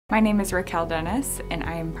My name is Raquel Denis, and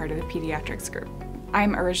I am part of the Pediatrics group.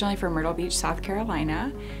 I'm originally from Myrtle Beach, South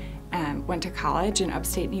Carolina. Went to college in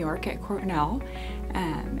upstate New York at Cornell,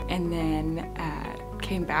 and then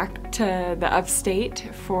came back to the upstate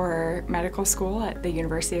for medical school at the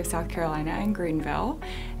University of South Carolina in Greenville.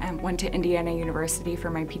 Went to Indiana University for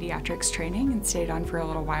my pediatrics training and stayed on for a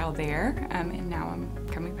little while there, and now I'm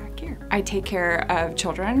coming back here. I take care of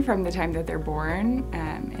children from the time that they're born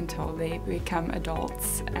until they become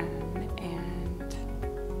adults.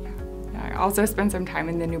 I also spend some time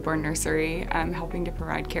in the newborn nursery helping to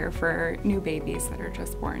provide care for new babies that are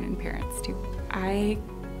just born and parents too. I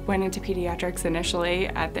went into pediatrics initially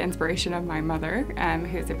at the inspiration of my mother,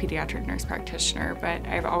 who's a pediatric nurse practitioner, but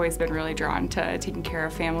I've always been really drawn to taking care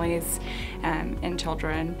of families and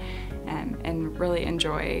children and really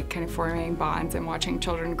enjoy kind of forming bonds and watching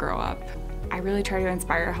children grow up. I really try to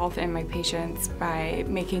inspire health in my patients by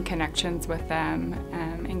making connections with them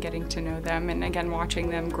and getting to know them, and again watching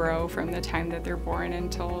them grow from the time that they're born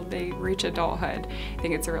until they reach adulthood. I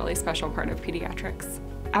think it's a really special part of pediatrics.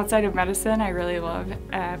 Outside of medicine, I really love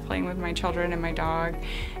playing with my children and my dog,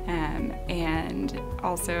 and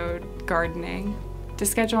also gardening. To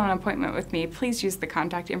schedule an appointment with me, please use the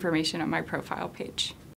contact information on my profile page.